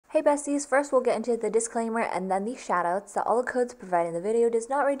Hey besties, first we'll get into the disclaimer and then the shoutouts that all the codes provided in the video does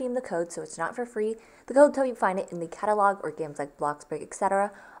not redeem the code, so it's not for free. The code until you find it in the catalog or games like Bloxburg,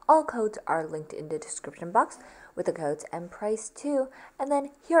 etc. All codes are linked in the description box with the codes and price too. And then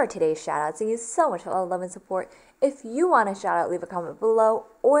here are today's shoutouts. Thank you so much for all the love and support. If you want a shout out, leave a comment below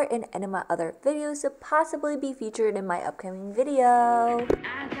or in any of my other videos to possibly be featured in my upcoming video.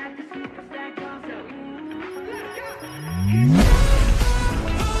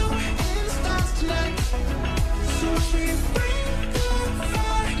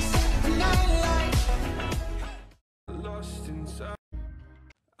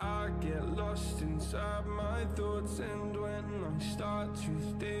 I get lost inside my thoughts, and when I start to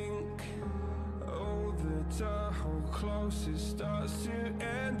think, oh, the hole closest starts to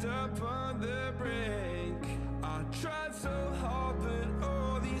end up on the brink. I tried so hard, but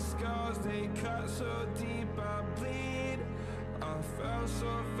all these scars, they cut so deep I bleed. I fell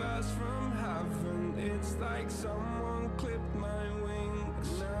so fast from heaven, it's like someone clipped my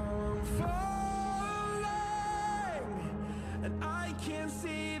wings. Now I'm falling, and I can't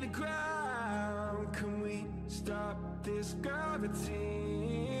see the ground. Can we stop this gravity?